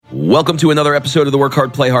Welcome to another episode of the Work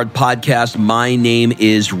Hard, Play Hard podcast. My name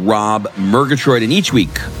is Rob Murgatroyd, and each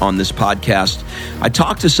week on this podcast, I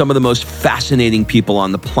talk to some of the most fascinating people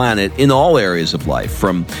on the planet in all areas of life,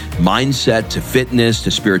 from mindset to fitness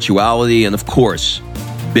to spirituality and, of course,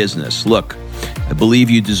 business. Look, I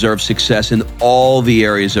believe you deserve success in all the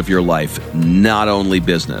areas of your life, not only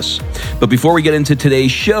business. But before we get into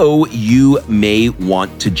today's show, you may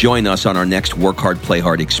want to join us on our next Work Hard, Play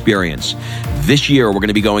Hard experience. This year, we're going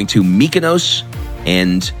to be going to Mykonos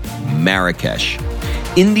and Marrakesh.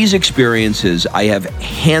 In these experiences, I have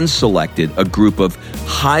hand-selected a group of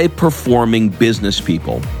high-performing business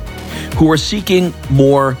people who are seeking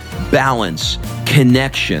more balance,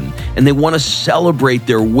 connection, and they want to celebrate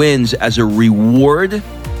their wins as a reward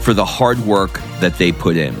for the hard work that they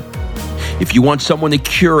put in. If you want someone to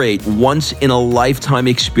curate once-in-a-lifetime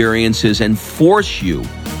experiences and force you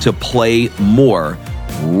to play more,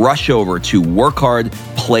 rush over to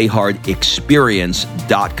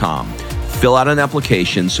workhardplayhardexperience.com. Fill out an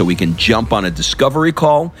application so we can jump on a discovery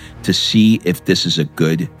call to see if this is a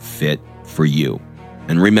good fit for you.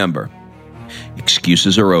 And remember,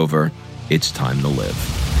 excuses are over. It's time to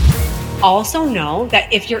live. Also know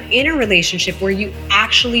that if you're in a relationship where you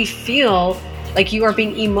actually feel like you are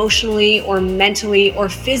being emotionally or mentally or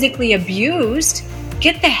physically abused,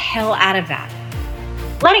 get the hell out of that.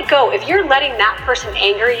 Let it go. If you're letting that person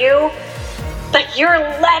anger you, like you're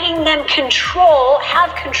letting them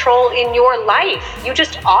have control in your life. You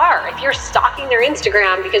just are. If you're stalking their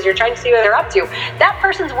Instagram because you're trying to see what they're up to, that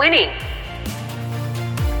person's winning.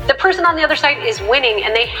 The person on the other side is winning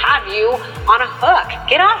and they have you on a hook.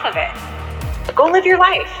 Get off of it. Go live your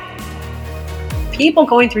life. People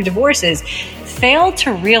going through divorces fail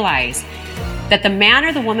to realize that the man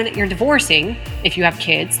or the woman that you're divorcing, if you have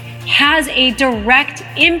kids, has a direct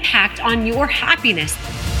impact on your happiness.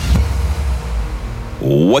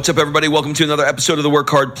 What's up, everybody? Welcome to another episode of the Work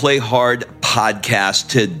Hard, Play Hard podcast.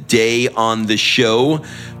 Today on the show,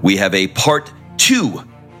 we have a part 2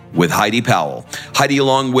 with Heidi Powell. Heidi,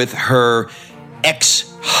 along with her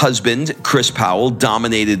ex-husband, Chris Powell,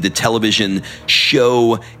 dominated the television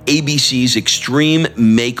show ABC's Extreme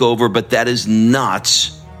Makeover, but that is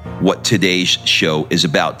not what today's show is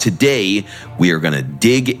about. Today, we are going to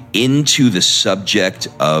dig into the subject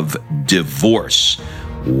of divorce.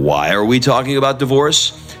 Why are we talking about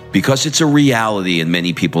divorce? Because it's a reality in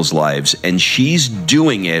many people's lives, and she's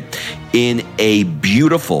doing it in a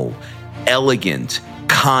beautiful, elegant,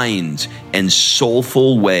 kind, and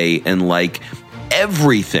soulful way. And like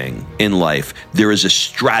everything in life, there is a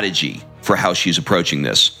strategy for how she's approaching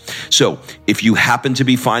this. So if you happen to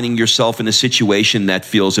be finding yourself in a situation that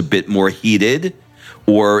feels a bit more heated,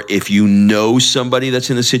 or if you know somebody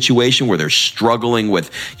that's in a situation where they're struggling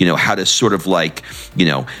with, how to sort of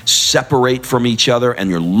separate from each other,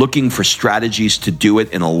 and you're looking for strategies to do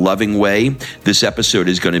it in a loving way, this episode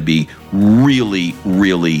is going to be really,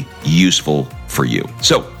 really useful for you.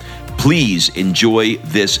 So please enjoy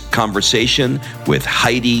this conversation with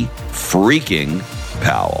Heidi freaking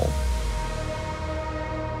Powell.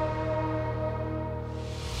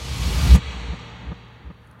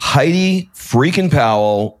 Heidi freaking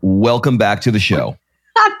Powell, welcome back to the show.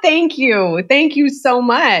 Thank you. Thank you so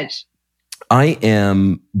much. I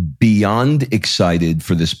am beyond excited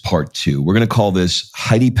for this part 2. We're going to call this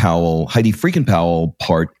Heidi freaking Powell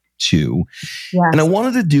part 2. Yes. And I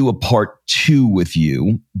wanted to do a part 2 with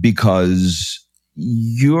you because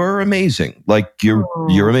you're amazing.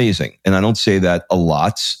 You're amazing. And I don't say that a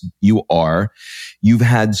lot. You are. You've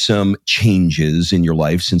had some changes in your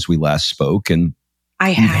life since we last spoke, and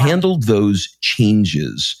you've handled those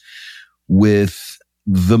changes with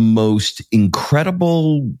the most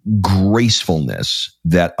incredible gracefulness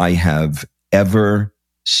that I have ever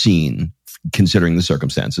seen, considering the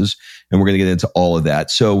circumstances. And we're going to get into all of that.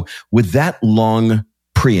 So with that long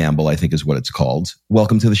preamble, I think is what it's called,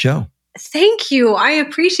 welcome to the show. Thank you. I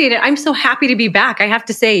appreciate it. I'm so happy to be back. I have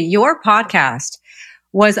to say, your podcast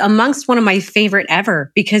was amongst one of my favorite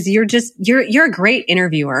ever, because you're a great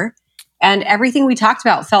interviewer. And everything we talked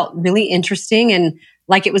about felt really interesting and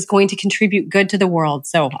like it was going to contribute good to the world.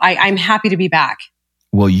 So I'm happy to be back.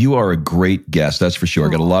 Well, you are a great guest, that's for sure.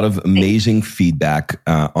 I got a lot of amazing feedback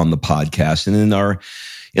on the podcast. And in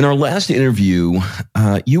our last interview,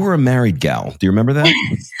 you were a married gal. Do you remember that?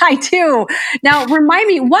 I do. Now, remind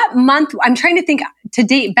me, what month? I'm trying to think to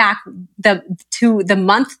date back to the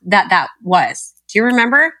month that was. Do you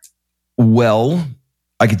remember? Well,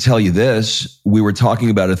 I could tell you this. We were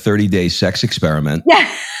talking about a 30-day sex experiment. Yeah.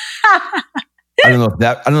 I don't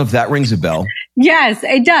know if that rings a bell. Yes,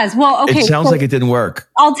 it does. Well, okay. It sounds like it didn't work.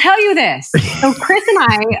 I'll tell you this. So Chris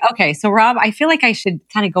and I, so Rob, I feel like I should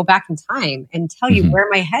kind of go back in time and tell you where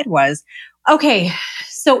my head was. Okay.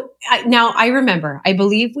 So now I remember, I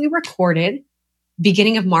believe we recorded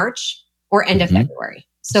beginning of March or end of February.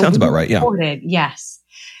 So sounds about right. Yeah. Yes.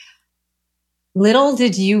 Little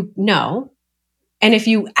did you know. And if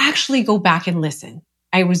you actually go back and listen,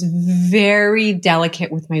 I was very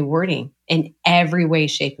delicate with my wording in every way,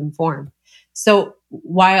 shape, and form. So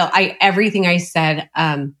while everything I said,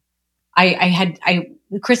 Chris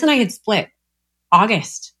and I had split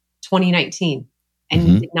August 2019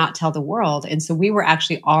 and did not tell the world. And so we were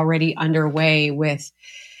actually already underway with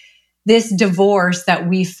this divorce that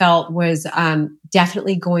we felt was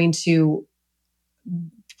definitely going to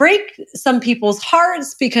break some people's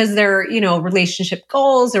hearts because their, relationship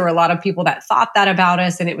goals. There were a lot of people that thought that about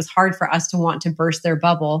us, and it was hard for us to want to burst their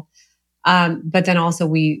bubble. But then also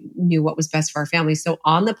we knew what was best for our family. So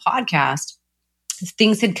on the podcast,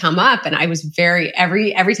 things had come up, and I was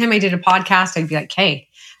every time I did a podcast, I'd be like, hey,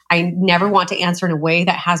 I never want to answer in a way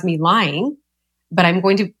that has me lying, but I'm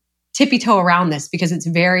going to tippy-toe around this because it's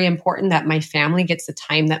very important that my family gets the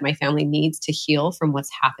time that my family needs to heal from what's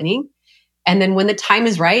happening. And then when the time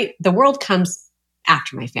is right, the world comes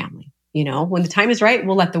after my family. When the time is right,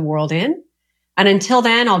 we'll let the world in. And until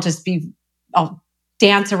then, I'll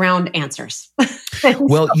dance around answers.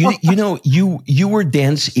 Well, you were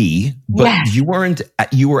dance-y, but yes.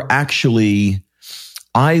 You were actually,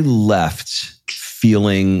 I left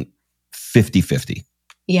feeling 50-50.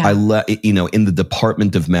 Yeah. I left, in the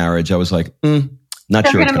department of marriage, I was like, not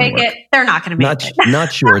sure it's going to work. They're not going to make it.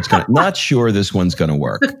 Not sure it's going to, not sure this one's going to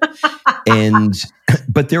work.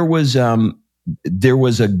 But there was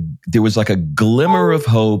like a glimmer of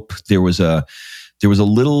hope. There was a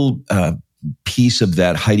little, piece of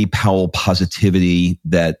that Heidi Powell positivity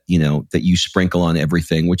that you sprinkle on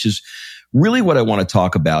everything, which is really what I want to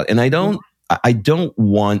talk about. And I don't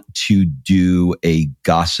want to do a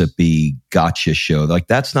gossipy gotcha show. Like,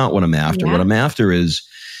 that's not what I'm after. Yeah. What I'm after is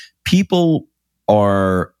people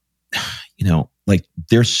are, like,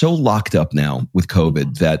 they're so locked up now with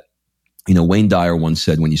COVID that, Wayne Dyer once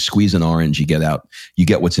said, when you squeeze an orange, you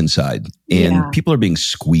get what's inside. And people are being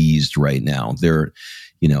squeezed right now. They're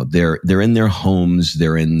in their homes.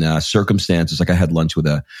 They're in circumstances. Like, I had lunch with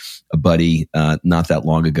a buddy not that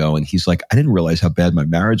long ago, and he's like, I didn't realize how bad my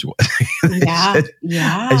marriage was.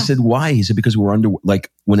 I said, why? He said, because we're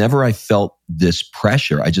whenever I felt this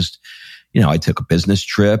pressure, I just, I took a business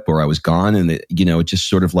trip or I was gone, and it just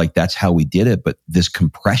sort of like, that's how we did it. But this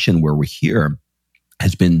compression where we're here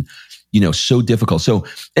has been, so difficult. So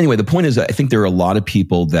anyway, the point is that I think there are a lot of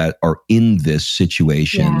people that are in this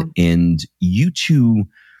situation, and you two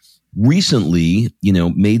recently,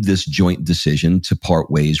 made this joint decision to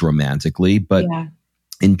part ways romantically, but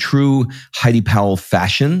in true Heidi Powell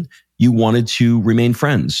fashion, you wanted to remain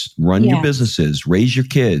friends, run your businesses, raise your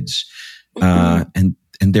kids. And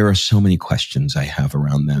there are so many questions I have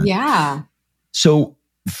around that. Yeah. So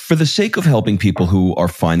for the sake of helping people who are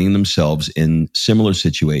finding themselves in similar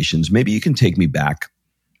situations, maybe you can take me back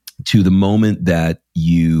to the moment that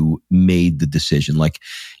you made the decision. Like,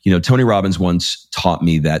 Tony Robbins once taught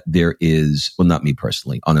me that there is, well, not me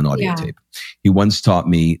personally, on an audio tape. He once taught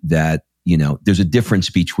me that, there's a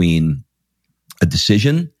difference between a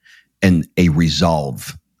decision and a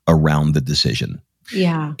resolve around the decision.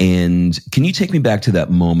 Yeah. And can you take me back to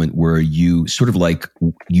that moment where you sort of like,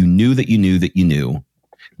 you knew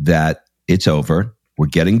that it's over, we're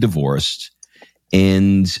getting divorced,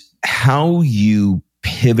 and how you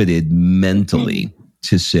pivoted mentally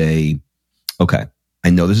to say, okay, I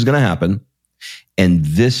know this is going to happen, and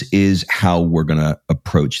this is how we're going to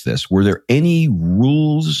approach this. Were there any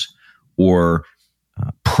rules or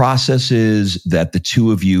processes that the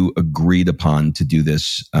two of you agreed upon to do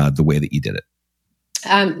this the way that you did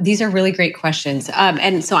it? These are really great questions.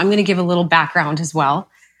 And so I'm going to give a little background as well.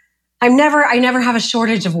 I never have a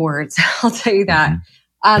shortage of words. I'll tell you that.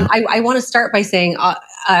 I want to start by saying,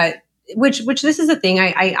 which this is a thing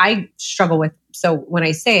I struggle with. So when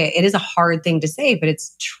I say it, it is a hard thing to say, but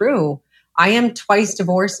it's true. I am twice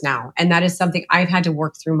divorced now. And that is something I've had to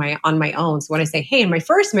work through on my own. So when I say, hey, in my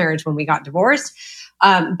first marriage, when we got divorced,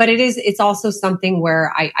 but it's also something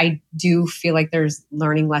where I do feel like there's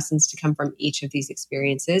learning lessons to come from each of these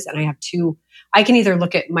experiences. And I can either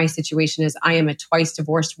look at my situation as I am a twice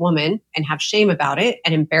divorced woman and have shame about it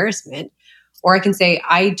and embarrassment, or I can say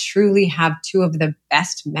I truly have two of the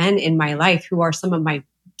best men in my life who are some of my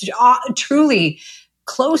truly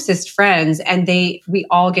closest friends. And we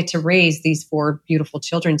all get to raise these 4 beautiful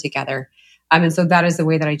children together. And so that is the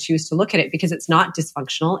way that I choose to look at it, because it's not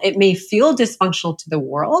dysfunctional. It may feel dysfunctional to the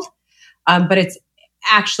world, but it's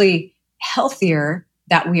actually healthier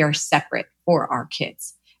that we are separate for our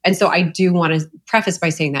kids. And so I do want to preface by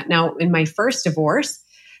saying that. Now, in my first divorce,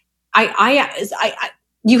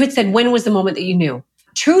 you had said, when was the moment that you knew?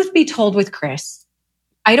 Truth be told, with Chris,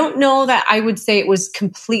 I don't know that I would say it was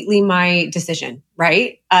completely my decision,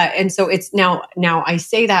 right? And so it's now I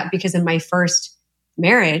say that because in my first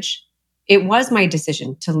marriage, it was my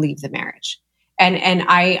decision to leave the marriage. And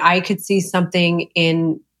I could see something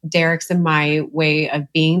in Derek's and my way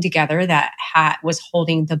of being together that was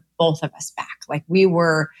holding the both of us back. Like we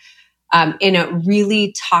were in a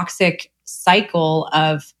really toxic cycle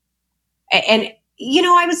of, and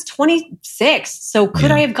I was 26. So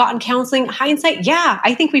could I have gotten counseling? Hindsight? Yeah,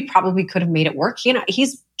 I think we probably could have made it work.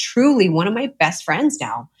 He's truly one of my best friends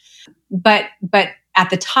now. But at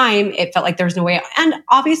the time, it felt like there was no way. And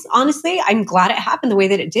honestly, I'm glad it happened the way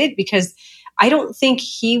that it did, because I don't think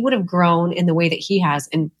he would have grown in the way that he has.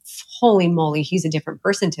 And holy moly, he's a different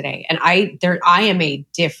person today. And I am a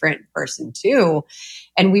different person too.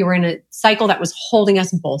 And we were in a cycle that was holding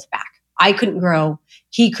us both back. I couldn't grow.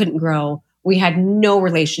 He couldn't grow. We had no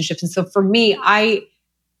relationships. And so for me, I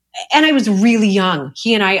was really young.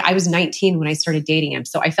 He and I was 19 when I started dating him.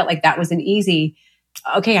 So I felt like that was an easy,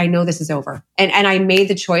 okay, I know this is over. And I made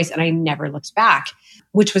the choice and I never looked back,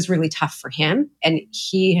 which was really tough for him. And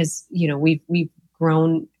he has, we've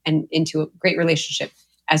grown into a great relationship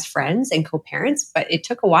as friends and co-parents, but it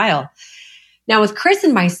took a while. Now with Chris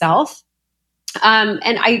and myself, and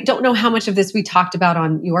I don't know how much of this we talked about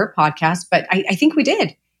on your podcast, but I think we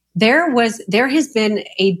did. There has been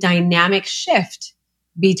a dynamic shift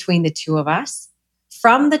between the two of us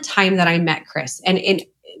from the time that I met Chris. And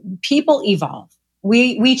people evolve.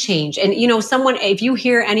 We change. And, if you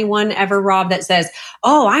hear anyone ever, Rob, that says,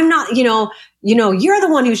 oh, I'm not, you're the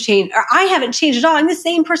one who's changed, or I haven't changed at all. I'm the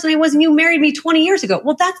same person I was when you married me 20 years ago.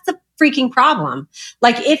 Well, that's the freaking problem.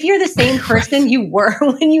 Like if you're the same person you were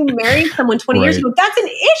when you married someone 20 years ago, that's an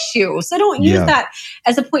issue. So don't use that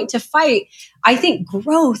as a point to fight. I think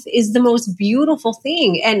growth is the most beautiful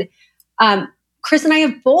thing. And Chris and I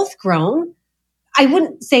have both grown. I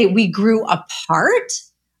wouldn't say we grew apart,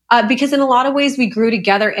 because in a lot of ways we grew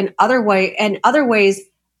together. In other ways,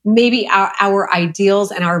 maybe our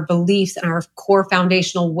ideals and our beliefs and our core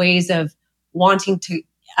foundational ways of wanting to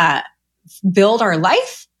build our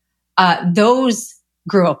life, those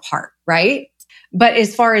grew apart, right? But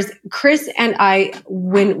as far as Chris and I,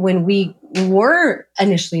 when we were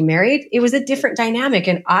initially married, it was a different dynamic,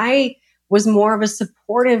 and I was more of a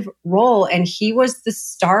supportive role and he was the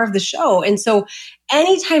star of the show. And so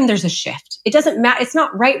anytime there's a shift, it doesn't matter. It's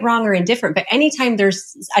not right, wrong, or indifferent, but anytime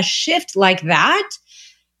there's a shift like that,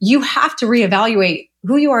 you have to reevaluate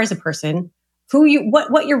who you are as a person,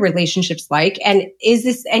 what your relationship's like. And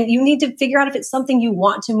and you need to figure out if it's something you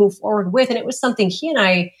want to move forward with. And it was something he and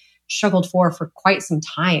I struggled for quite some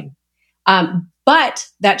time. But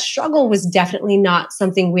that struggle was definitely not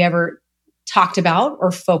something we ever talked about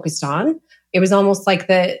or focused on. It was almost like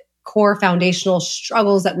the core foundational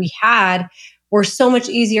struggles that we had were so much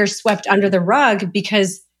easier swept under the rug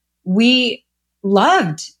because we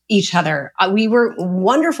loved each other. We were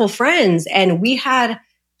wonderful friends and we had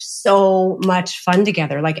so much fun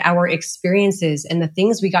together. Like our experiences and the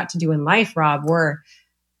things we got to do in life, Rob, were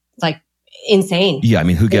like insane. Yeah. I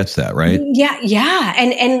mean, who gets that, right? Yeah. Yeah.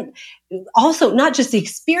 And also not just the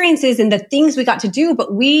experiences and the things we got to do,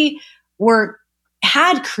 but we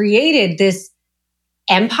had created this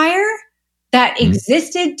empire that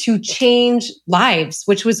existed to change lives,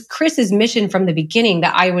 which was Chris's mission from the beginning,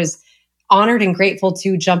 that I was honored and grateful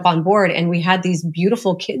to jump on board. And we had these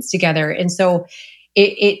beautiful kids together. And so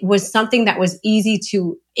it was something that was easy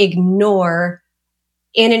to ignore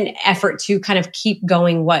in an effort to kind of keep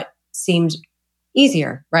going what seemed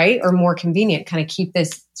easier, right? Or more convenient, kind of keep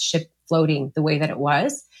this ship floating the way that it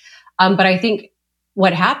was. But I think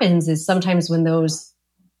what happens is sometimes when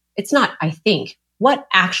what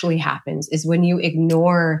actually happens is when you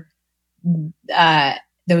ignore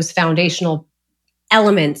those foundational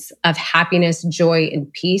elements of happiness, joy, and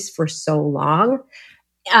peace for so long,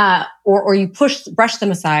 or you brush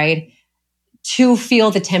them aside to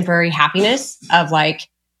feel the temporary happiness of like,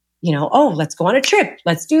 oh, let's go on a trip.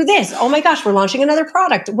 Let's do this. Oh my gosh, we're launching another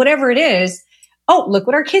product, whatever it is. Oh, look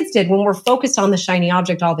what our kids did. When we're focused on the shiny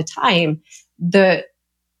object all the time, the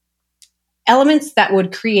elements that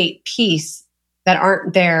would create peace that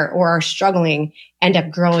aren't there or are struggling end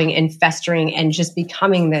up growing and festering and just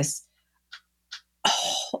becoming this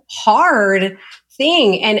hard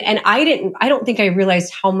thing. And I don't think I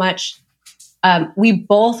realized how much We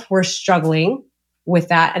both were struggling with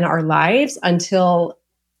that in our lives until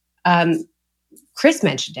Chris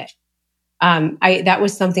mentioned it. That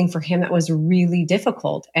was something for him that was really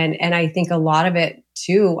difficult. And I think a lot of it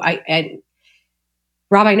too, and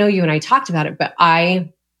Rob, I know you and I talked about it, but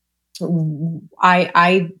I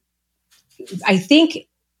think,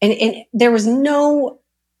 and there was no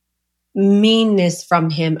meanness from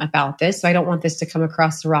him about this. So I don't want this to come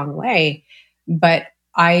across the wrong way, but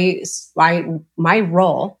my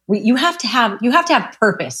role, you have to have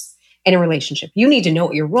purpose in a relationship. You need to know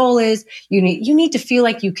what your role is. You need to feel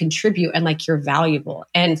like you contribute and like you're valuable.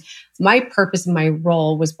 And my purpose and my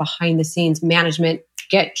role was behind the scenes management,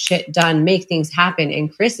 get shit done, make things happen.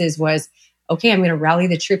 And Chris's was, okay, I'm going to rally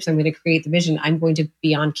the troops. I'm going to create the vision. I'm going to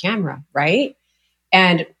be on camera. Right.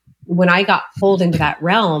 And when I got pulled into that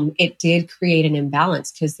realm, it did create an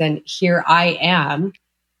imbalance, because then here I am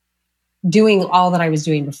doing all that I was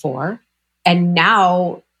doing before, and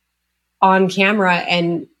now on camera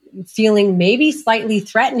and feeling maybe slightly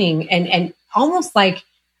threatening and almost like,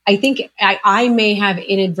 I think I may have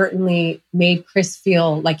inadvertently made Chris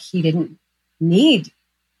feel like he didn't need,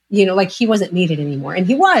 like he wasn't needed anymore. And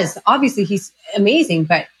he was, obviously he's amazing,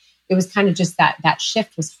 but it was kind of just that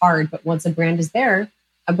shift was hard. But once a brand is there,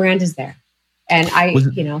 a brand is there. And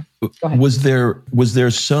go ahead. Was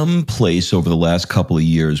there some place over the last couple of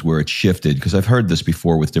years where it shifted? Because I've heard this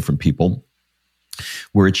before with different people,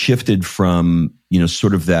 where it shifted from,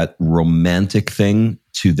 sort of that romantic thing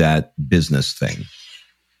to that business thing?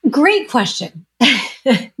 Great question.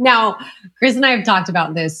 Now, Chris and I have talked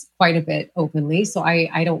about this quite a bit openly, so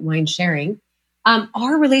I don't mind sharing.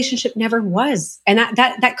 Our relationship never was, and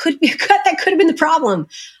that could have been the problem.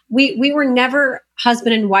 We were never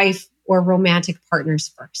husband and wife or romantic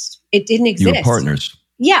partners first. It didn't exist. You were partners.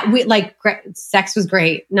 Yeah, sex was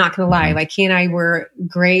great. Not gonna lie, like he and I were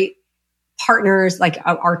great partners. Like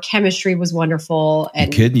our chemistry was wonderful.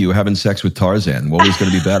 And kid, you were having sex with Tarzan. What was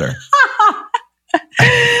going to be better?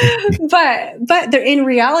 but in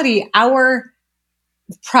reality, our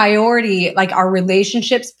priority, like our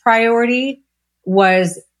relationship's priority,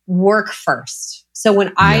 was work first. So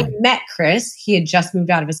when I met Chris, he had just moved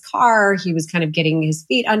out of his car. He was kind of getting his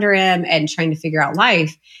feet under him and trying to figure out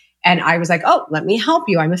life. And I was like, oh, let me help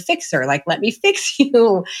you. I'm a fixer. Like, let me fix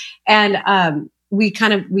you. And we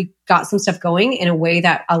got some stuff going in a way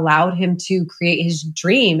that allowed him to create his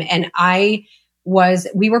dream. And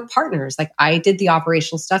we were partners. Like, I did the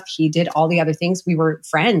operational stuff. He did all the other things. We were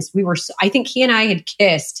friends. I think he and I had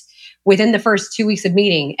kissed within the first 2 weeks of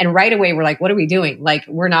meeting. And right away, we're like, what are we doing? Like,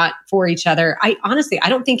 we're not for each other. I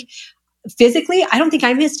don't think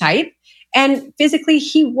I'm his type. And physically,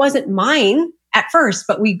 he wasn't mine at first,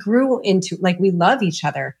 but we grew into, like, we love each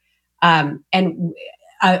other. And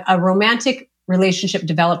a romantic relationship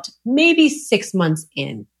developed maybe 6 months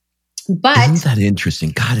in. But isn't that interesting?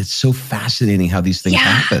 God, it's so fascinating how these things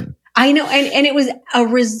happen. I know. And it was a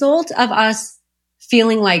result of us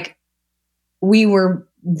feeling like we were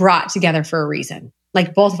brought together for a reason.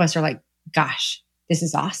 Like, both of us are like, gosh, this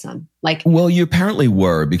is awesome. Like, well, you apparently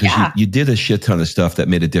were, because you did a shit ton of stuff that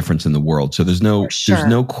made a difference in the world. So there's no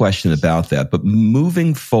question about that. But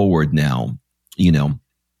moving forward now,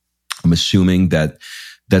 I'm assuming that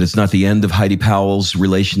it's not the end of Heidi Powell's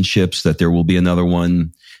relationships, that there will be another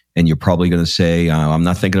one. And you're probably going to say, I'm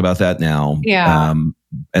not thinking about that now. Yeah. And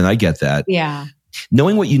I get that. Yeah.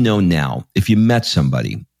 Knowing what you know now, if you met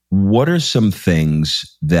somebody, what are some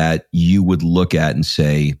things that you would look at and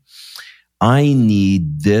say, I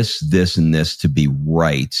need this, this, and this to be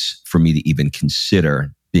right for me to even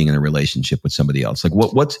consider being in a relationship with somebody else? Like,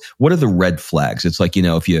 what are the red flags? It's like,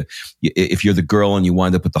 if you're the girl and you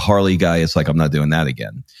wind up with the Harley guy, it's like, I'm not doing that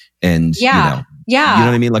again. And you know what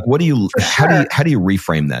I mean? Like, how do you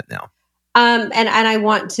reframe that now? And I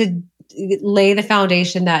want to lay the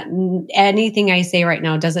foundation that anything I say right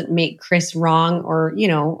now doesn't make Chris wrong, or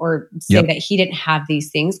say that he didn't have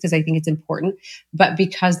these things, because I think it's important. But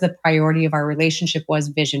because the priority of our relationship was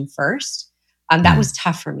vision first, that was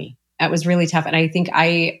tough for me. That was really tough. And I think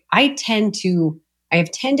I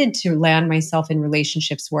have tended to land myself in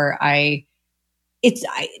relationships where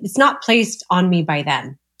it's not placed on me by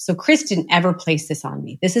them. So Chris didn't ever place this on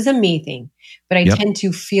me. This is a me thing, but I tend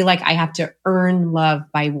to feel like I have to earn love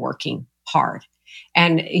by working hard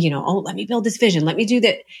and, let me build this vision. Let me do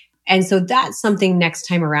that. And so that's something next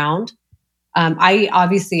time around.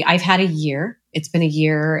 I've had a year. It's been a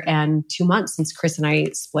year and 2 months since Chris and I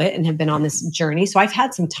split and have been on this journey. So I've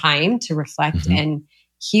had some time to reflect and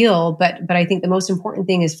heal. But I think the most important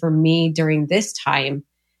thing is for me during this time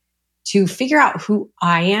to figure out who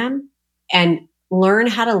I am and learn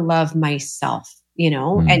how to love myself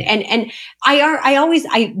and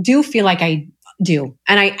I do feel like I do.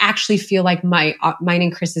 And I actually feel like mine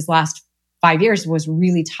and Chris's last 5 years was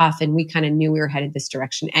really tough. And we kind of knew we were headed this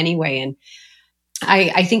direction anyway. And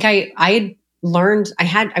I think I had learned,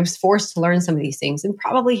 I was forced to learn some of these things, and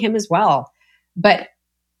probably him as well. But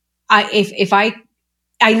I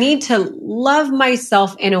need to love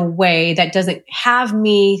myself in a way that doesn't have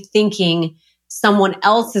me thinking someone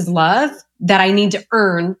else's love that I need to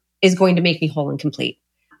earn is going to make me whole and complete.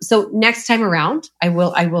 So next time around, I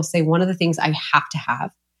will say one of the things I have to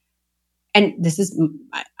have, and this is,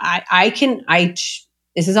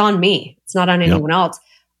 this is on me. It's not on anyone else.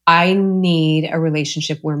 I need a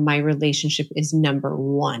relationship where my relationship is number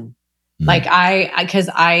one. Like because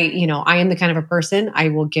I am the kind of a person, I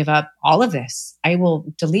will give up all of this. I will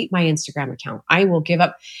delete my Instagram account. I will give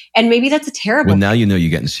up. And maybe that's a terrible Well, now you know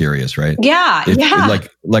you're getting serious, right? Yeah.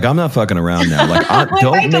 Like I'm not fucking around now. Like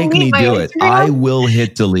don't make me do it. I will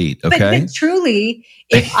hit delete. Okay. But truly,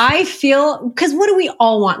 if I feel, because what do we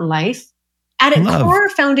all want in life? At a core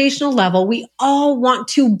foundational level, we all want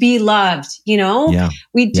to be loved, Yeah.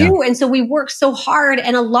 We do. Yeah. And so we work so hard.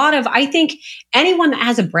 And I think anyone that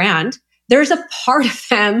has a brand, there's a part of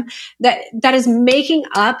them that is making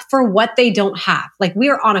up for what they don't have. Like, we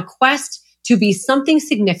are on a quest to be something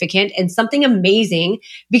significant and something amazing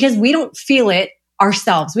because we don't feel it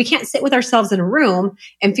ourselves. We can't sit with ourselves in a room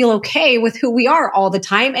and feel okay with who we are all the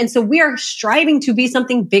time. And so we are striving to be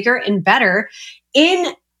something bigger and better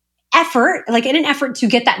in an effort to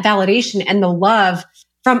get that validation and the love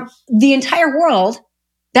from the entire world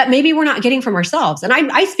that maybe we're not getting from ourselves. And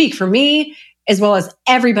I speak for me as well as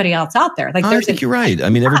everybody else out there. Like, I think you're right. I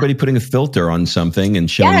mean, everybody putting a filter on something and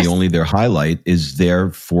showing you only their highlight is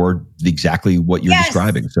there for exactly what you're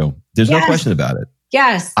describing. So there's no question about it.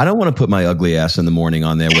 Yes. I don't want to put my ugly ass in the morning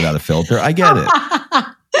on there without a filter. I get it.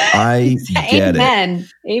 I get it.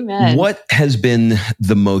 Amen. What has been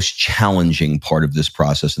the most challenging part of this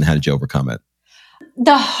process, and how did you overcome it?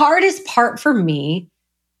 The hardest part for me,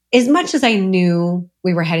 as much as I knew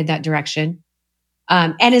we were headed that direction,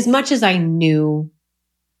 and as much as I knew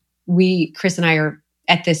Chris and I are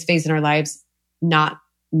at this phase in our lives not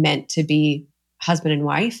meant to be husband and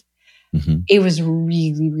wife, it was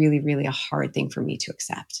really, really, really a hard thing for me to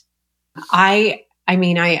accept.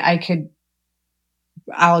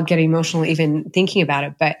 I'll get emotional even thinking about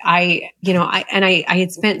it, but I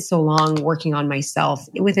had spent so long working on myself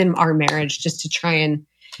within our marriage just to try and,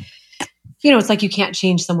 it's like you can't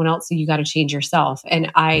change someone else, so you got to change yourself.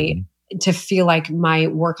 And to feel like my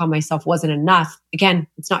work on myself wasn't enough. Again,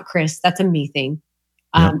 it's not Chris, that's a me thing.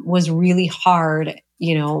 Was really hard,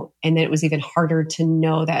 and then it was even harder to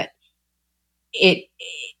know that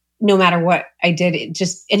no matter what I did,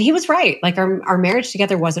 and he was right. Like our marriage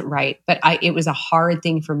together wasn't right, but it was a hard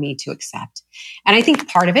thing for me to accept. And I think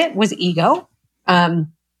part of it was ego. Again,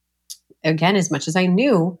 as much as I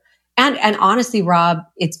knew, and honestly, Rob,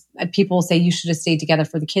 it's people say you should have stayed together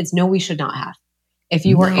for the kids. No, we should not have. If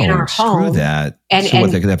you were in our home. Screw that. And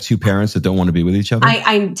they could have two parents that don't want to be with each other?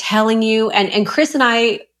 I'm telling you, and Chris and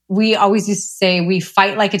I, we always used to say we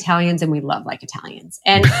fight like Italians and we love like Italians.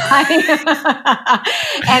 And I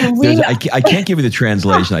can't give you the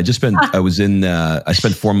translation. I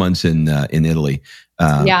spent 4 months in Italy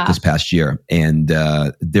this past year, and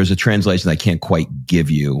there's a translation I can't quite give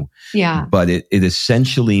you. Yeah, but it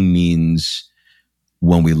essentially means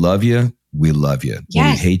when we love you, we love you. Yes.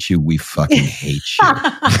 When we hate you, we fucking hate you.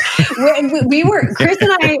 Chris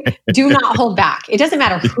and I do not hold back. It doesn't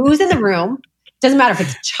matter who's in the room. Doesn't matter if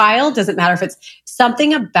it's a child. Doesn't matter if it's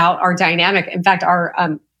something about our dynamic. In fact,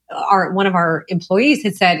 one of our employees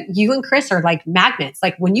had said, "You and Chris are like magnets.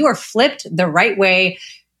 Like when you are flipped the right way,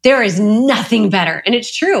 there is nothing better." And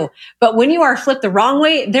it's true. But when you are flipped the wrong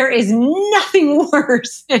way, there is nothing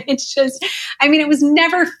worse. It's just, it was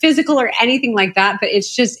never physical or anything like that. But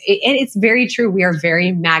it's just, it's very true. We are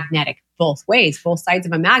very magnetic both ways, both sides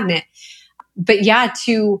of a magnet. But yeah,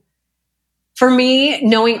 for me,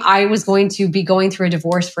 knowing I was going to be going through a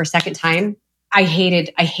divorce for a second time, I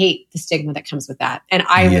hate the stigma that comes with that. And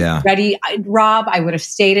I was ready, Rob, I would have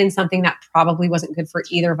stayed in something that probably wasn't good for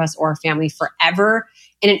either of us or our family forever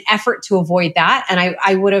in an effort to avoid that. And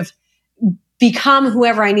I would have become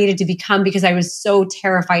whoever I needed to become because I was so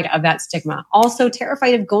terrified of that stigma. Also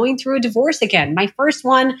terrified of going through a divorce again. My first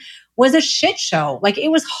one was a shit show. Like,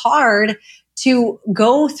 it was hard to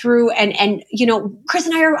go through and Chris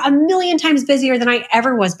and I are a million times busier than I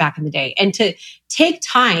ever was back in the day. And to take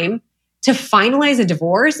time to finalize a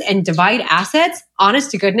divorce and divide assets,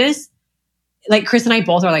 honest to goodness, like Chris and I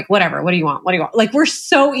both are like, whatever, what do you want? What do you want? Like, we're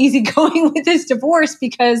so easygoing with this divorce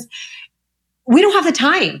because we don't have the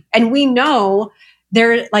time. And we know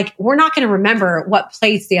we're not going to remember what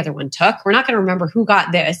plates the other one took. We're not going to remember who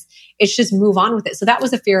got this. It's just move on with it. So that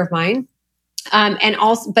was a fear of mine.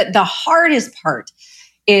 But the hardest part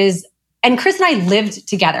is, and Chris and I lived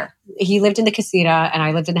together. He lived in the casita and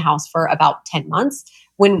I lived in the house for about 10 months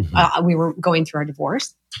when we were going through our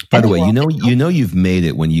divorce. By the way, you've made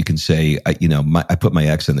it when you can say, I put my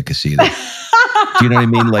ex in the casita. Do you know what I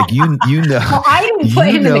mean? Like well, I didn't put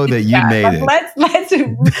him in the that you made it. Let's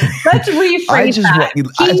rephrase that.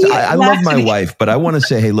 I love my wife, but I want to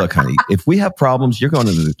say, hey, look, honey, if we have problems, you're going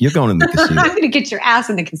in the casita. I'm going to get your ass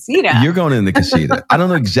in the casita. You're going in the casita. I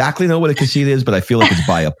don't exactly know what a casita is, but I feel like it's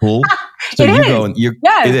by a pool. So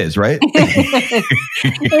it is, right?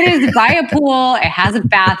 It is by a pool. It has a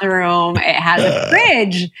bathroom. It has a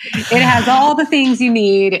fridge. It has all the things you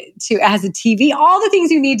need it has a TV, all the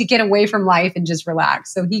things you need to get away from life and just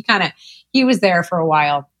relax. So he was there for a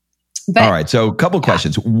while. But, all right. So a couple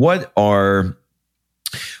questions. What are,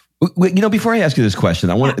 before I ask you this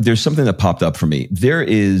question, there's something that popped up for me. There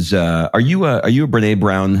is, are you a Brené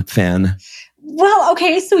Brown fan? Well,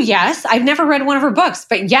 okay. So yes, I've never read one of her books,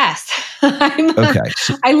 but yes,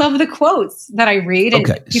 I love the quotes that I read. And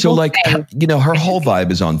so her whole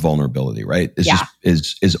vibe is on vulnerability, right? It's just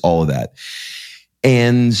is all of that.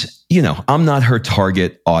 And, I'm not her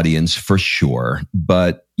target audience for sure,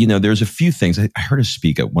 but, there's a few things. I heard her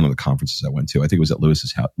speak at one of the conferences I went to. I think it was at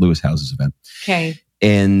Lewis House's event. Okay.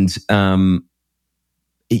 And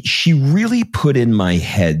she really put in my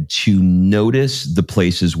head to notice the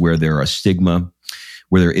places where there is stigma,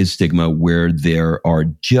 where there are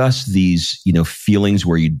just these, feelings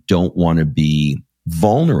where you don't want to be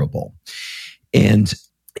vulnerable. And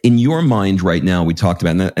in your mind right now, we talked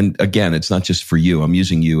about, and again, it's not just for you. I'm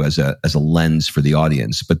using you as a lens for the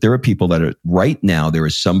audience, but there are people that are right now, there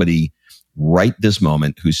is somebody right this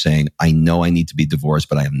moment who's saying, I know I need to be divorced,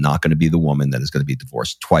 but I am not going to be the woman that is going to be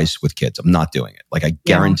divorced twice with kids. I'm not doing it. Like I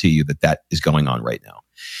guarantee you that is going on right now.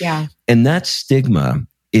 Yeah. And that stigma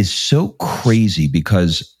is so crazy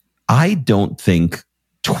because I don't think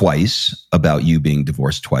twice about you being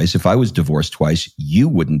divorced twice. If I was divorced twice, you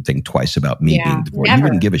wouldn't think twice about me being divorced. Never, you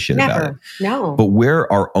wouldn't give a shit about it. No. But we're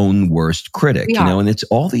our own worst critic, and it's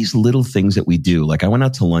all these little things that we do. Like I went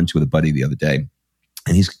out to lunch with a buddy the other day.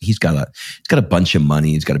 And he's got a bunch of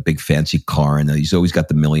money. He's got a big fancy car, and he's always got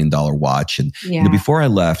the $1 million watch. And before I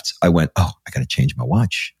left, I went, I got to change my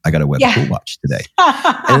watch. I got to wear the cool watch today.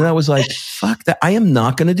 And I was like, fuck that. I am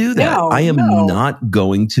not going to do that. I am not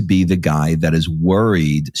going to be the guy that is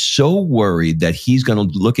so worried that he's going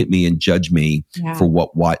to look at me and judge me for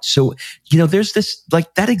what watch. So, there's this,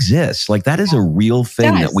 like that exists. Like that is a real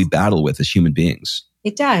thing that we battle with as human beings.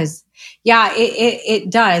 It does. Yeah, it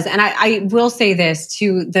does. And I will say this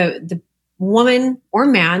to the woman or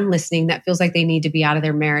man listening that feels like they need to be out of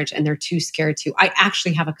their marriage and they're too scared to. I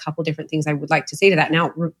actually have a couple different things I would like to say to that.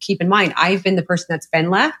 Now, keep in mind, I've been the person that's been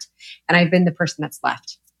left and I've been the person that's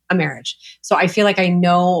left a marriage. So I feel like I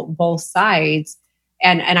know both sides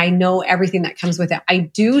and I know everything that comes with it. I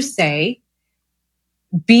do say,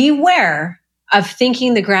 beware of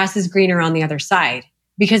thinking the grass is greener on the other side.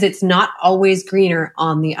 Because it's not always greener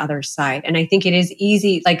on the other side. And I think it is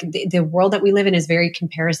easy, like the world that we live in is very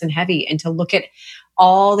comparison heavy. And to look at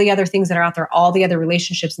all the other things that are out there, all the other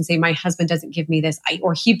relationships and say, my husband doesn't give me this,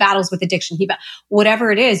 or he battles with addiction,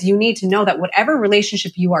 whatever it is, you need to know that whatever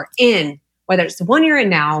relationship you are in, whether it's the one you're in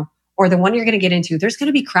now or the one you're going to get into, there's going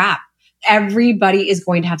to be crap. Everybody is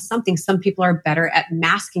going to have something. Some people are better at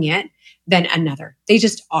masking it than another. They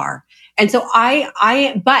just are. And so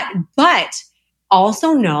but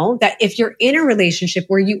also know that if you're in a relationship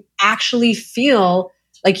where you actually feel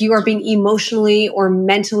like you are being emotionally or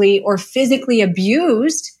mentally or physically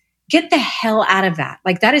abused, get the hell out of that.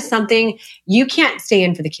 Like that is something you can't stay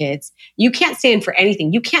in for the kids. You can't stay in for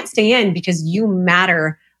anything. You can't stay in because you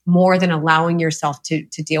matter more than allowing yourself to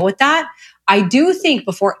deal with that. I do think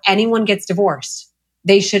before anyone gets divorced,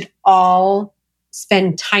 they should all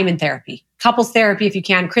spend time in therapy, couples therapy if you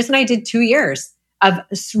can. Chris and I did 2 years of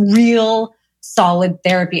real solid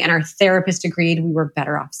therapy, and our therapist agreed we were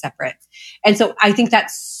better off separate. And so I think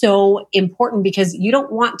that's so important because you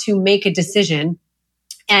don't want to make a decision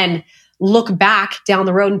and look back down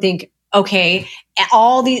the road and think, okay,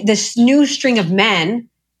 all this new string of men,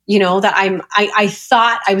 that I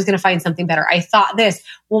thought I was going to find something better. I thought this.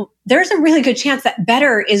 Well, there's a really good chance that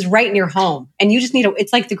better is right in your home. And you just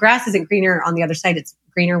it's like the grass isn't greener on the other side. It's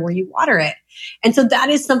greener where you water it. And so that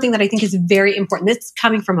is something that I think is very important. This is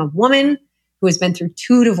coming from a woman who has been through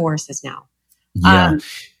 2 divorces now. Yeah.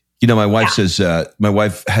 My wife says, my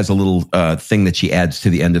wife has a little thing that she adds to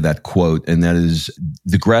the end of that quote, and that is,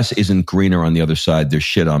 the grass isn't greener on the other side. There's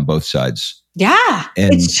shit on both sides. Yeah,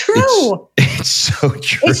 and it's true. It's so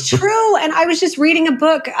true. It's true. And I was just reading a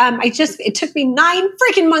book. It took me 9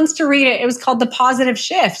 freaking months to read it. It was called The Positive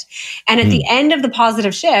Shift. And at the end of The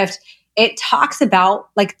Positive Shift, it talks about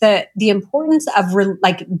like the importance of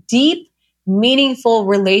deep, meaningful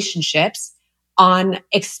relationships on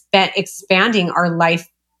expanding our life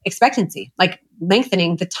expectancy, like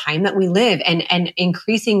lengthening the time that we live and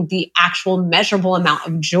increasing the actual measurable amount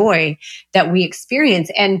of joy that we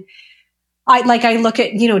experience. And I look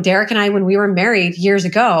at, Derek and I, when we were married years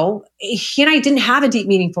ago, he and I didn't have a deep,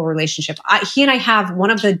 meaningful relationship. He and I have one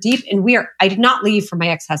of the deep, I did not leave from my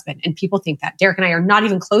ex-husband. And people think that Derek and I are not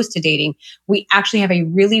even close to dating. We actually have a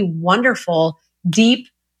really wonderful, deep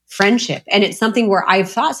friendship. And it's something where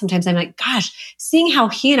I've thought sometimes, I'm like, gosh, seeing how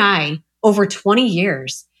he and I over 20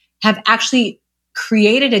 years have actually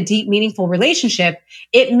created a deep, meaningful relationship,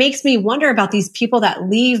 it makes me wonder about these people that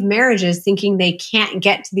leave marriages thinking they can't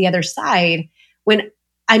get to the other side. When,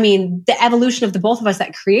 the evolution of the both of us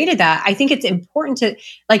that created that, I think it's important to,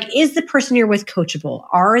 is the person you're with coachable?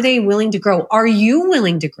 Are they willing to grow? Are you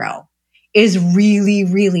willing to grow? Is really,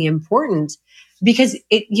 really important, because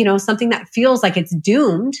something that feels like it's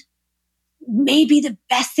doomed may be the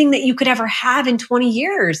best thing that you could ever have in 20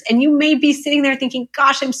 years. And you may be sitting there thinking,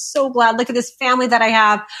 gosh, I'm so glad. Look at this family that I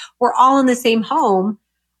have. We're all in the same home.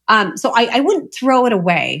 So I wouldn't throw it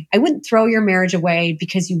away. I wouldn't throw your marriage away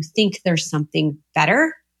because you think there's something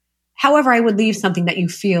better. However, I would leave something that you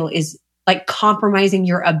feel is like compromising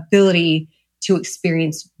your ability to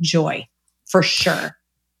experience joy, for sure.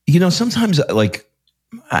 Sometimes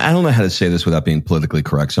I don't know how to say this without being politically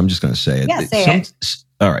correct, so I'm just going to say it. Yeah, say it.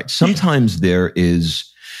 All right. Sometimes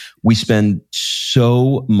we spend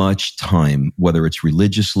so much time, whether it's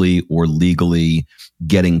religiously or legally,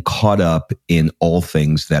 getting caught up in all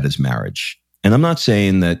things that is marriage. And I'm not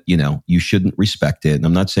saying that, you shouldn't respect it. And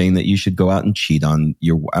I'm not saying that you should go out and cheat on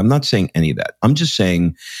I'm not saying any of that. I'm just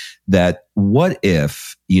saying that what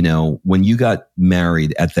if, when you got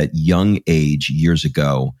married at that young age years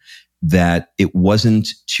ago, that it wasn't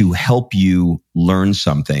to help you learn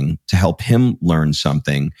something, to help him learn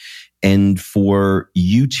something, and for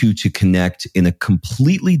you two to connect in a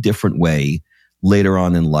completely different way later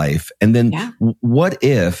on in life. And then what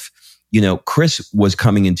if, Chris was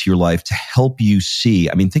coming into your life to help you see,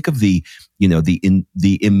 think of the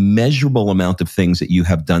immeasurable amount of things that you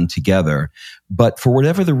have done together, but for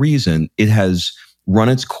whatever the reason, it has run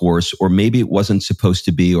its course, or maybe it wasn't supposed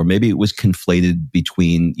to be, or maybe it was conflated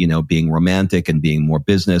between, being romantic and being more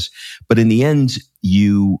business. But in the end,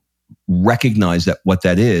 you recognize that what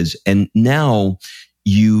that is. And now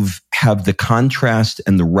you've have the contrast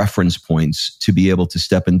and the reference points to be able to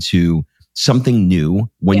step into something new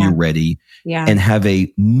when you're ready, and have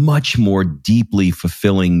a much more deeply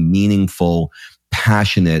fulfilling, meaningful,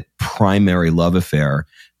 passionate, primary love affair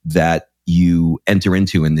that you enter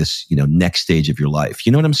into in this, next stage of your life.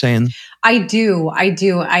 You know what I'm saying? I do. I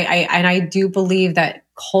do believe that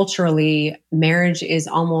culturally, marriage is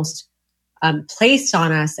almost placed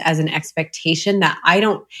on us as an expectation that I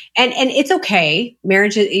don't, and it's okay.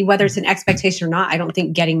 Marriage, whether it's an expectation or not, I don't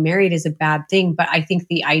think getting married is a bad thing. But I think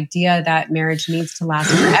the idea that marriage needs to last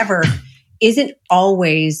forever isn't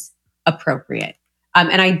always appropriate.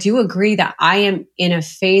 And I do agree that I am in a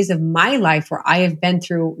phase of my life where I have been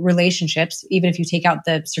through relationships, even if you take out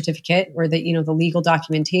the certificate or the, the legal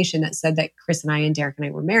documentation that said that Chris and I and Derek and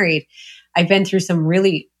I were married. I've been through some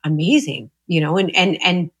really amazing,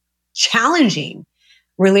 and challenging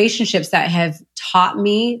relationships that have taught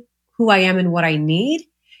me who I am and what I need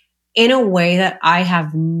in a way that I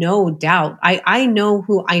have no doubt. I know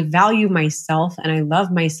who I value myself, and I love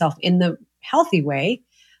myself in the healthy way,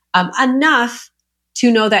 enough to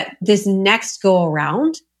know that this next go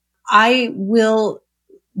around, I will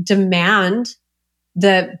demand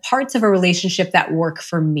the parts of a relationship that work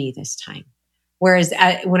for me this time. Whereas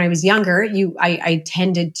when I was younger, I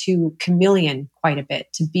tended to chameleon quite a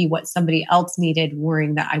bit to be what somebody else needed,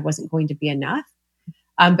 worrying that I wasn't going to be enough.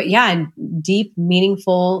 But and deep,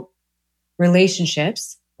 meaningful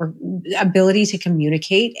relationships, or ability to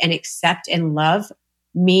communicate and accept and love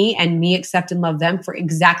me, and me accept and love them for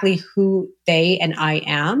exactly who they and I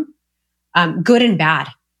am, good and bad,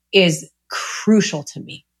 is crucial to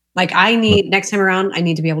me. Next time around, I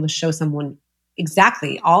need to be able to show someone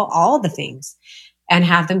exactly all the things and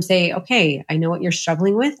have them say, okay, I know what you're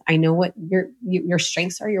struggling with. I know what your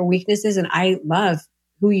strengths are, your weaknesses, and I love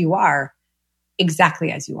who you are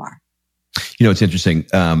exactly as you are. It's interesting.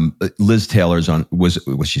 Liz Taylor's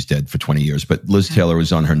she's dead for 20 years, but Liz Taylor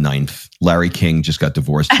was on her 9th. Larry King just got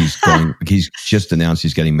divorced. He's just announced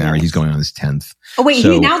he's getting married. He's going on his 10th. Oh, wait,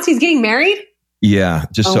 he announced he's getting married? Yeah.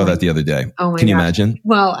 Just saw that the other day. Oh my Can you gosh. imagine?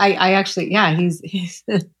 Well, I actually, yeah, he's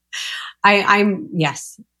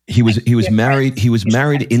yes. He was married. He was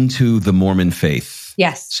married into the Mormon faith.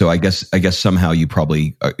 Yes. So I guess somehow you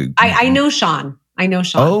probably, I know Sean.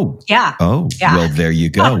 Oh, yeah. Oh, yeah. Well, there you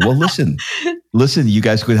go. Well, listen, you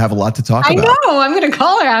guys could have a lot to talk about. I know. I'm going to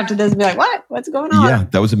call her after this and be like, what's going on? Yeah,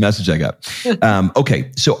 that was a message I got.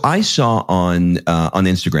 Okay. So I saw on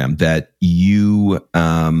Instagram that you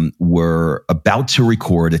were about to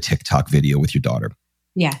record a TikTok video with your daughter.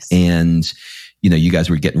 Yes. And, you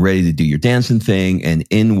guys were getting ready to do your dancing thing, and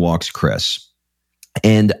in walks Chris.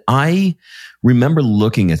 And I remember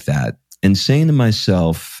looking at that and saying to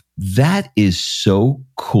myself, that is so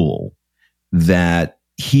cool that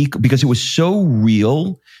because it was so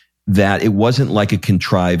real that it wasn't like a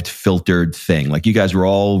contrived, filtered thing. Like you guys were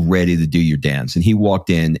all ready to do your dance, and he walked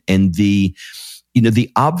in, and the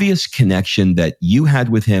obvious connection that you had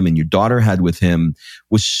with him and your daughter had with him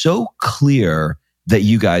was so clear that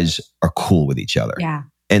you guys are cool with each other. Yeah.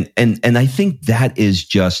 And I think that is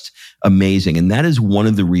just amazing. And that is one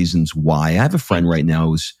of the reasons why I have a friend right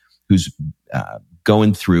now who's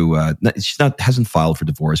going through, hasn't filed for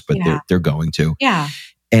divorce, but they're going to. Yeah.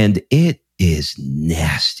 And it is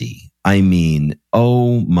nasty. I mean,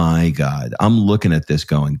 oh my God. I'm looking at this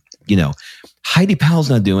going, Heidi Powell's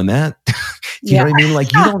not doing that. You know what I mean?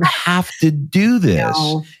 Like, you don't have to do this.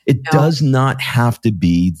 No, it does not have to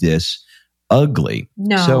be this ugly.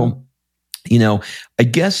 No. So, I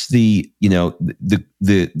guess the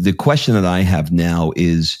question that I have now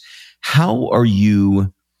is, how are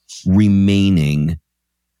you remaining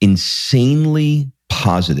insanely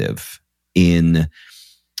positive in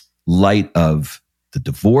light of the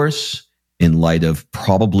divorce, in light of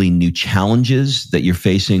probably new challenges that you're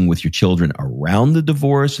facing with your children around the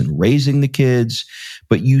divorce and raising the kids,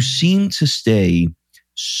 but you seem to stay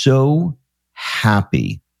so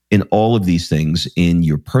happy in all of these things, in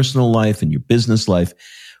your personal life and your business life?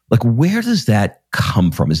 Like, where does that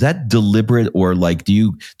come from? Is that deliberate, or like, do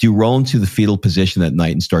you roll into the fetal position at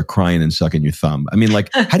night and start crying and sucking your thumb? I mean, like,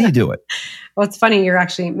 how do you do it? Well, it's funny. You're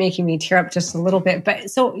actually making me tear up just a little bit.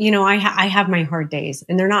 But so, I have my hard days,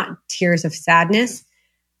 and they're not tears of sadness.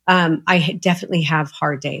 I definitely have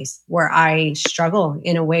hard days where I struggle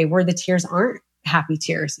in a way where the tears aren't happy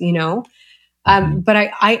tears, But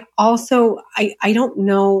I also, I don't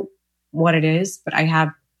know what it is, but I have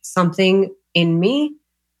something in me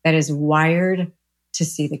that is wired to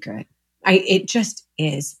see the good. It just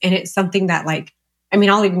is. And it's something that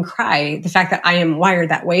I'll even cry the fact that I am wired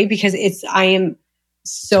that way, because I am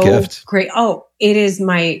so great. Oh, it is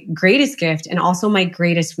my greatest gift and also my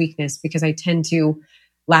greatest weakness, because I tend to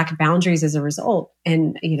lack boundaries as a result.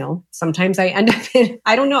 And, sometimes I end up in,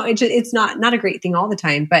 I don't know, it's not a great thing all the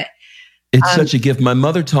time, but it's such a gift. My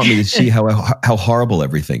mother taught me to see how horrible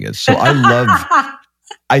everything is. So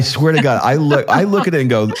I swear to God, I look at it and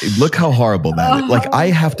go, look how horrible that is. Like, I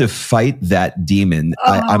have to fight that demon.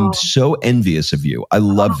 I'm so envious of you. I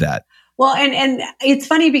love that. Well, and it's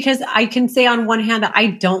funny because I can say on one hand that I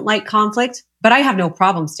don't like conflict, but I have no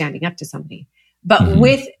problem standing up to somebody. But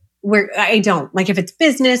where I don't, like, if it's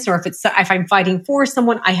business or if I'm fighting for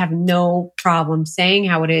someone, I have no problem saying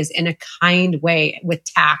how it is in a kind way with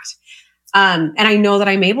tact. And I know that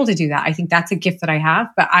I'm able to do that. I think that's a gift that I have,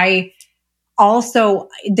 but also,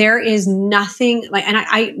 there is nothing like, and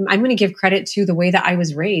I'm going to give credit to the way that I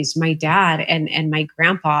was raised, my dad and my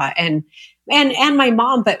grandpa and my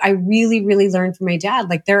mom. But I really, really learned from my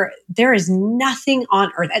dad. Like, there is nothing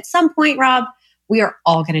on earth. At some point, Rob, we are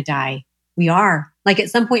all going to die. We are. Like,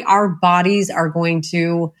 at some point, our bodies are going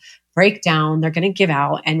to break down. They're going to give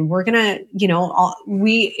out, and we're going to,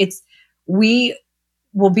 we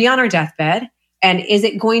will be on our deathbed. And is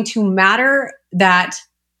it going to matter that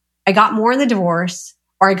I got more in the divorce,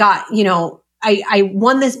 or I got, I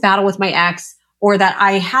won this battle with my ex, or that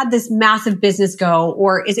I had this massive business go,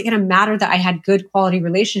 or is it going to matter that I had good quality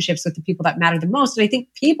relationships with the people that matter the most? And I think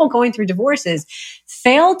people going through divorces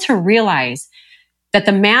fail to realize that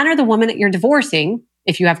the man or the woman that you're divorcing,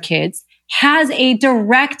 if you have kids, has a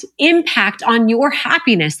direct impact on your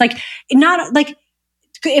happiness. Like, not like,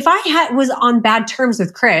 if I was on bad terms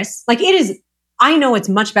with Chris, like, it is, I know it's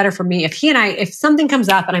much better for me if something comes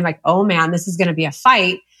up and I'm like, oh man, this is going to be a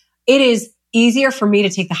fight. It is easier for me to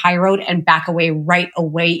take the high road and back away right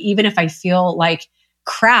away, even if I feel like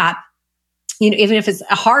crap, even if it's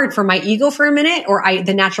hard for my ego for a minute, or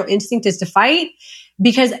the natural instinct is to fight.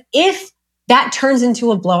 Because if that turns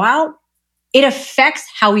into a blowout, it affects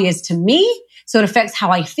how he is to me. So it affects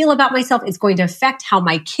how I feel about myself. It's going to affect how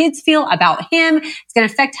my kids feel about him. It's going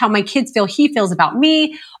to affect how my kids feel he feels about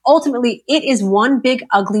me. Ultimately, it is one big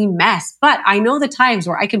ugly mess. But I know the times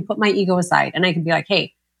where I can put my ego aside and I can be like,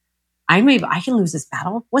 hey, I can lose this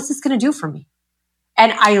battle. What's this going to do for me?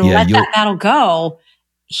 And I let that battle go.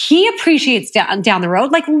 He appreciates down the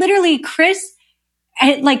road. Like literally, Chris,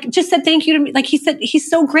 like just said thank you to me. Like he said, he's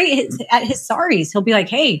so great at his sorries. He'll be like,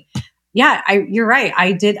 hey, yeah, you're right.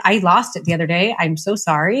 I lost it the other day. I'm so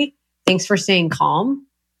sorry. Thanks for staying calm.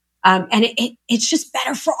 And it's just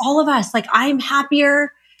better for all of us. Like I'm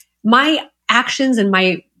happier. My actions and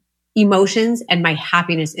my emotions and my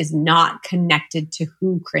happiness is not connected to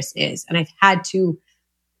who Chris is. And I've had to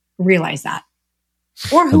realize that.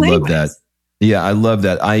 Or who I love anyways. that. Yeah, I love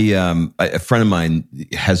that. A friend of mine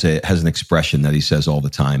has an expression that he says all the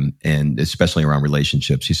time, and especially around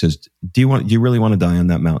relationships. He says, do you really want to die on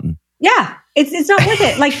that mountain? Yeah, it's not worth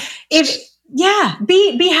it. Like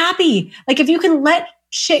be happy. Like if you can let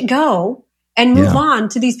shit go and move on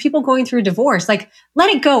to these people going through a divorce, like let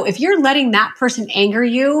it go. If you're letting that person anger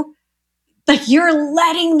you, like you're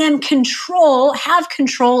letting them have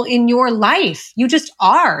control in your life. You just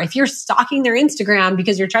are. If you're stalking their Instagram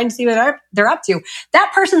because you're trying to see what they're up to,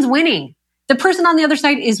 that person's winning. The person on the other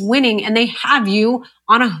side is winning and they have you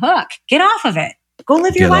on a hook. Get off of it. Go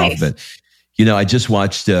live your life. Get off of it. You know, I just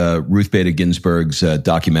watched Ruth Bader Ginsburg's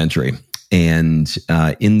documentary. And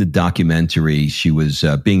in the documentary, she was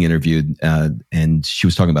being interviewed and she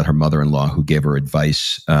was talking about her mother-in-law who gave her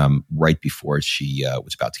advice right before she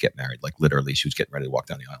was about to get married. Like literally, she was getting ready to walk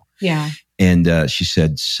down the aisle. Yeah. And she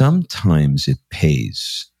said, sometimes it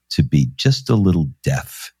pays to be just a little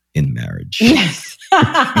deaf in marriage. Yes.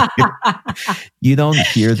 You don't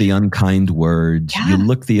hear the unkind words. Yeah. You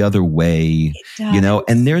look the other way,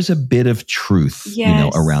 and there's a bit of truth,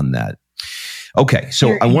 around that. Okay.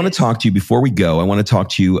 So I want to talk to you before we go. I want to talk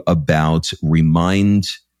to you about Remind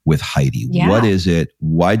with Heidi. Yeah. What is it?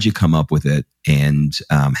 Why'd you come up with it? And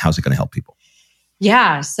how's it going to help people?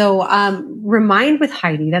 Yeah. So Remind with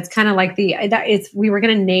Heidi, that's kind of like we were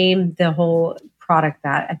going to name the whole product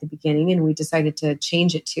that at the beginning, and we decided to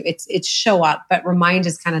change it to it's Show Up, but Remind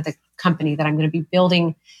is kind of the company that I'm going to be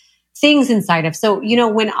building things inside of. So,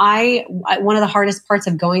 when one of the hardest parts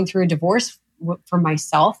of going through a divorce for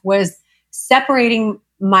myself was separating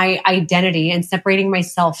my identity and separating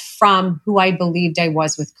myself from who I believed I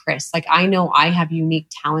was with Chris. Like I know I have unique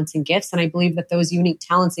talents and gifts, and I believe that those unique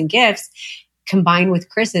talents and gifts combined with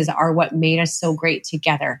Chris's are what made us so great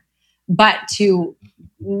together. But to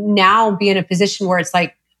now be in a position where it's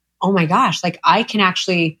like, oh my gosh, like I can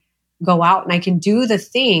actually go out and I can do the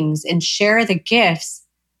things and share the gifts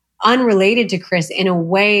unrelated to Chris in a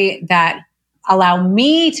way that allow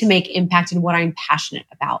me to make impact in what I'm passionate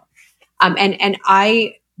about. And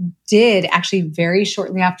I did actually very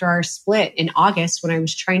shortly after our split in August, when I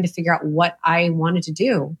was trying to figure out what I wanted to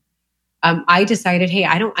do, I decided, hey,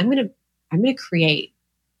 I'm going to create.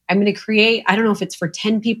 I don't know if it's for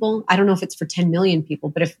 10 people. I don't know if it's for 10 million people,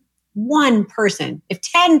 but if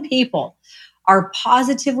 10 people are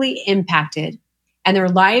positively impacted and their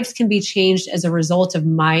lives can be changed as a result of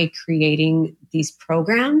my creating these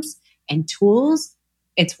programs and tools,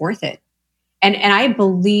 it's worth it. And I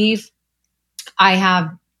believe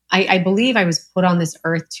I believe I was put on this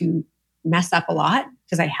earth to mess up a lot,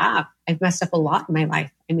 because I've messed up a lot in my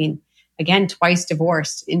life. I mean, again, twice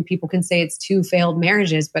divorced, and people can say it's 2 failed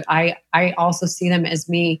marriages, but I also see them as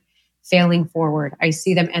me failing forward. I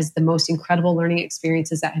see them as the most incredible learning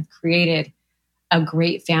experiences that have created a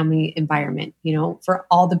great family environment. For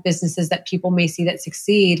all the businesses that people may see that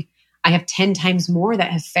succeed, I have 10 times more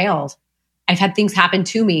that have failed. I've had things happen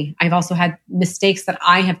to me. I've also had mistakes that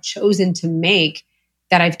I have chosen to make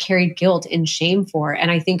that I've carried guilt and shame for.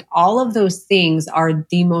 And I think all of those things are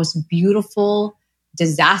the most beautiful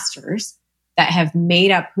disasters that have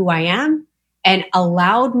made up who I am and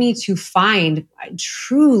allowed me to find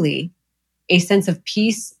truly a sense of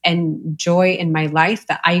peace and joy in my life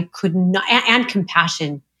that I could not, and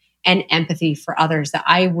compassion and empathy for others that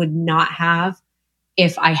I would not have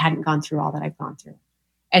if I hadn't gone through all that I've gone through.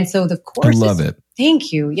 And so the courses, I love it.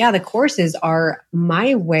 Thank you. Yeah, the courses are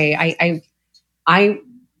my way. I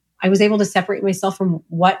was able to separate myself from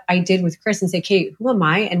what I did with Chris and say, Kate, who am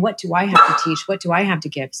I and what do I have to teach? What do I have to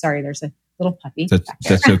give? Sorry, there's a little puppy.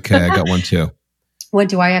 That's okay. I got one too. What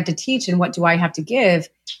do I have to teach and what do I have to give?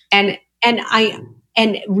 And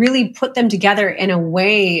really put them together in a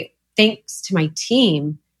way, thanks to my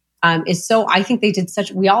team, I think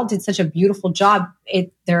we all did such a beautiful job.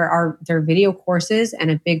 There are video courses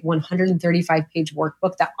and a big 135 page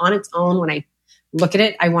workbook that on its own, when I look at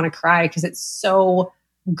it, I want to cry because it's so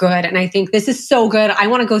good. And I think this is so good. I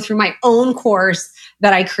want to go through my own course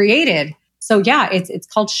that I created. So yeah, it's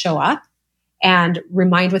called Show Up. And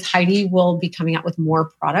Remind with Heidi will be coming out with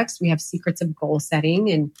more products. We have secrets of goal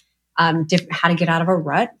setting and how to get out of a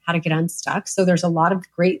rut, how to get unstuck. So there's a lot of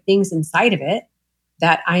great things inside of it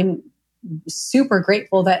that I'm super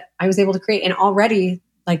grateful that I was able to create. And already,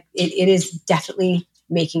 like, it is definitely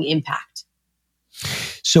making impact.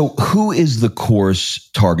 So who is the course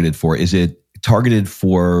targeted for? Is it targeted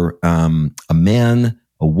for a man,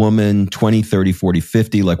 a woman, 20, 30, 40,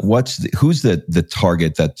 50? Like who's the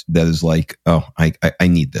target that is like, oh, I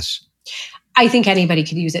need this? I think anybody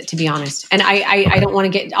could use it, to be honest. And I don't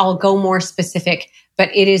want to I'll go more specific, but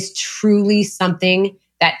it is truly something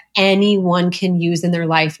that anyone can use in their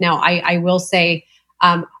life. Now, I will say,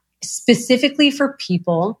 specifically for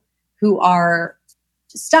people who are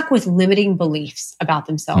stuck with limiting beliefs about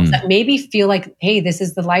themselves, that maybe feel like, hey, this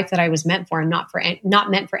is the life that I was meant for, and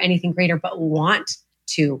not meant for anything greater, but want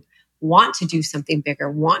to do something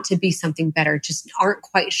bigger, want to be something better, just aren't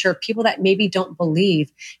quite sure. People that maybe don't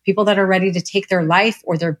believe, people that are ready to take their life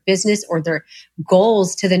or their business or their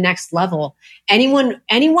goals to the next level. Anyone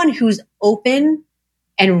who's open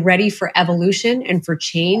and ready for evolution and for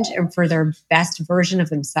change and for their best version of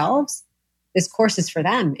themselves, this course is for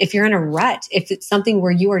them. If you're in a rut, if it's something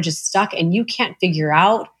where you are just stuck and you can't figure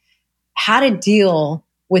out how to deal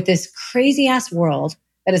with this crazy ass world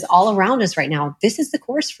that is all around us right now, this is the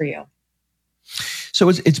course for you. So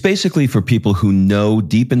it's basically for people who know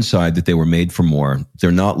deep inside that they were made for more.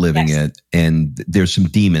 They're not living it. And there's some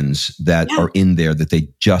demons that are in there that they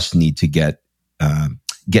just need to get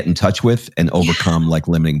in touch with and overcome, like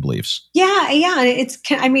limiting beliefs. Yeah.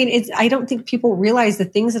 I don't think people realize the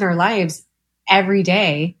things in our lives every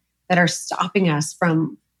day that are stopping us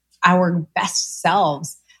from our best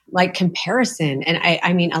selves, like comparison. And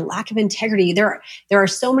I mean, a lack of integrity. There are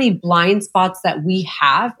so many blind spots that we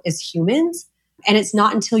have as humans. And it's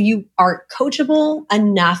not until you are coachable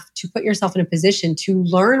enough to put yourself in a position to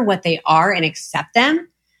learn what they are and accept them.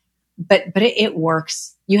 But it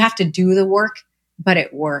works. You have to do the work, but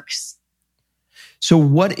it works. So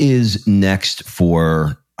what is next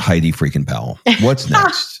for Heidi freaking Powell? What's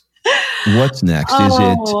next? What's next?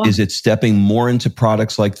 Is it stepping more into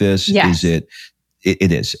products like this? Yes.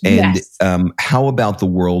 It is. And how about the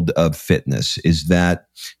world of fitness? Is that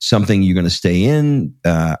something you're going to stay in?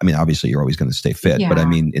 I mean, obviously you're always going to stay fit, but I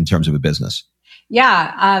mean, in terms of a business.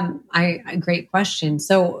 Yeah. Great question.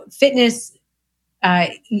 So fitness,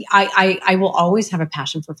 I will always have a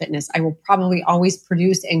passion for fitness. I will probably always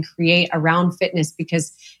produce and create around fitness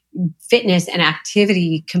because fitness and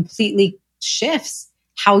activity completely shifts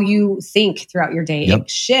how you think throughout your day. It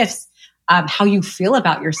shifts how you feel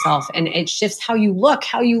about yourself, and it shifts how you look.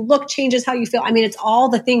 How you look changes how you feel. I mean, it's all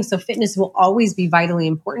the things. So fitness will always be vitally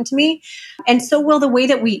important to me. And so will the way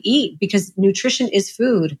that we eat, because nutrition is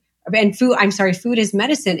food and food is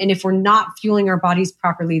medicine. And if we're not fueling our bodies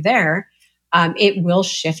properly there, it will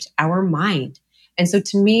shift our mind. And so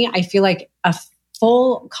to me, I feel like a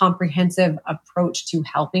full comprehensive approach to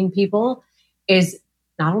helping people is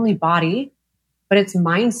not only body, but it's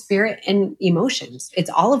mind, spirit, and emotions. It's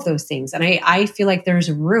all of those things. And I feel like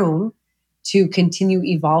there's room to continue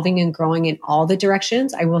evolving and growing in all the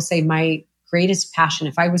directions. I will say my greatest passion,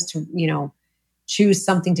 if I was to, choose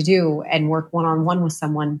something to do and work one-on-one with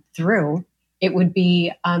someone through, it would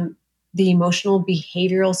be the emotional,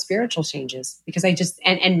 behavioral, spiritual changes, because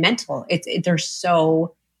and mental, they're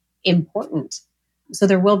so important. So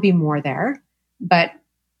there will be more there, but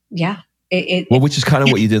yeah. Which is kind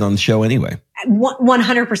of what you did on the show anyway.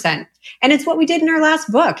 100%. And it's what we did in our last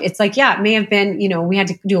book. It's like, it may have been, we had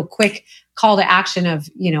to do a quick call to action of,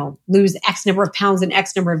 lose X number of pounds in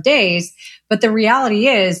X number of days. But the reality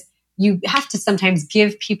is you have to sometimes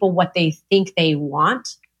give people what they think they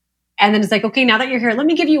want. And then it's like, okay, now that you're here, let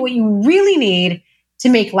me give you what you really need to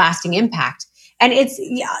make lasting impact. And it's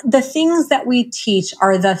the things that we teach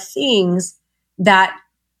are the things that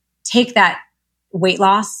take that weight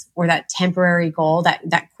loss or that temporary goal, that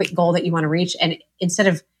quick goal that you want to reach. And instead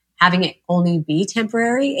of having it only be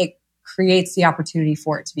temporary, it creates the opportunity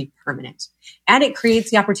for it to be permanent. And it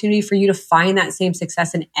creates the opportunity for you to find that same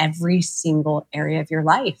success in every single area of your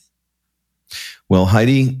life. Well,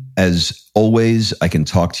 Heidi, as always, I can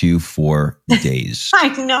talk to you for days. I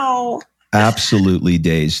know. Absolutely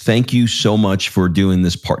days. Thank you so much for doing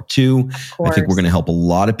this part 2. I think we're going to help a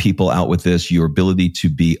lot of people out with this. Your ability to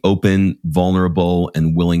be open, vulnerable,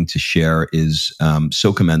 and willing to share is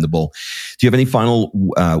so commendable. Do you have any final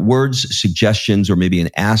words, suggestions, or maybe an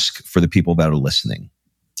ask for the people that are listening?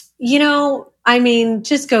 I mean,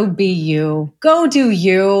 just go be you. Go do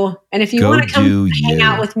you. And if you want to come hang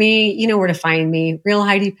out with me, you know where to find me. Real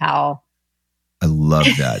Heidi Powell. I love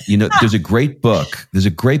that. You know, there's a great book. There's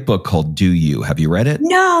a great book called Do You. Have you read it?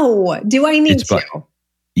 No. Do I need to?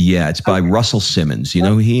 Yeah, it's by Russell Simmons. You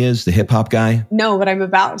know who he is? The hip hop guy? No, but I'm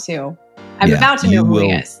about to. I'm about to know who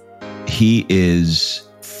he is. He is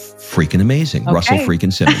freaking amazing. Okay. Russell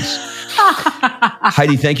freaking Simmons.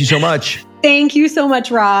 Heidi, thank you so much. Thank you so much,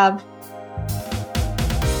 Rob.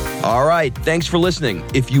 All right. Thanks for listening.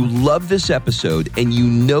 If you love this episode and you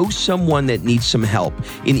know someone that needs some help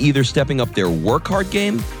in either stepping up their work hard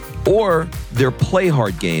game or their play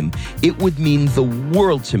hard game, it would mean the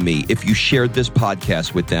world to me if you shared this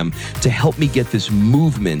podcast with them to help me get this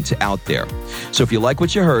movement out there. So if you like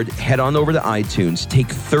what you heard, head on over to iTunes, take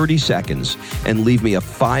 30 seconds and leave me a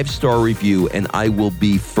 5-star review, and I will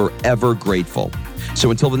be forever grateful.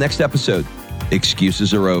 So until the next episode,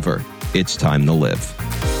 excuses are over. It's time to live.